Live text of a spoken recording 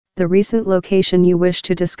The recent location you wish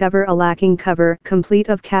to discover a lacking cover complete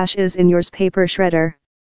of cash is in yours paper shredder.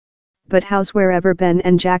 But how's wherever Ben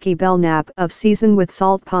and Jackee Belnap of Season with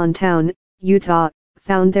Salt Pond Town, Utah,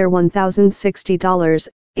 found their $1,060,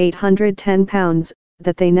 810 pounds,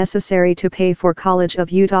 that they necessary to pay for College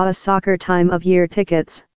of Utah soccer time of year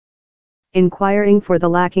tickets. Inquiring for the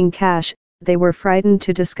lacking cash, they were frightened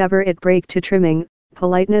to discover it break to trimming,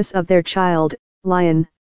 politeness of their child, Lion.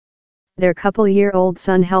 Their couple-year-old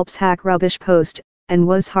son helps hack rubbish post, and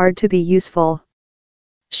was hard to be useful.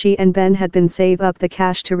 She and Ben had been save up the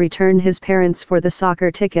cash to return his parents for the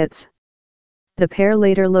soccer tickets. The pair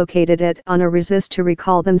later located it on a resist to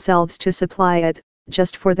recall themselves to supply it,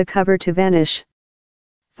 just for the cover to vanish.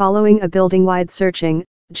 Following a building-wide searching,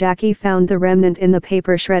 Jackee found the remnant in the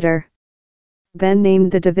paper shredder. Ben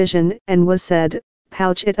named the division and was said,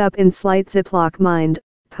 pouch it up in slight Ziploc mind,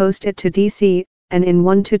 post it to DC, and in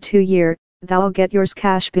 1 to 2 year, thou'll get yours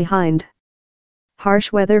cash behind.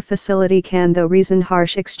 Harsh weather facility can though reason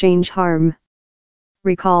harsh exchange harm.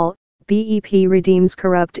 Recall, BEP redeems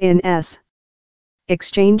corrupt in S.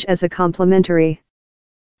 Exchange as a complimentary.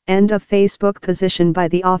 End of Facebook position by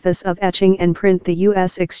the Office of Etching and Print. The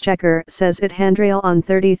U.S. Exchequer says it handrail on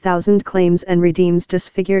 30,000 claims and redeems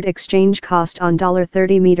disfigured exchange cost on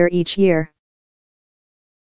 $30 meter each year.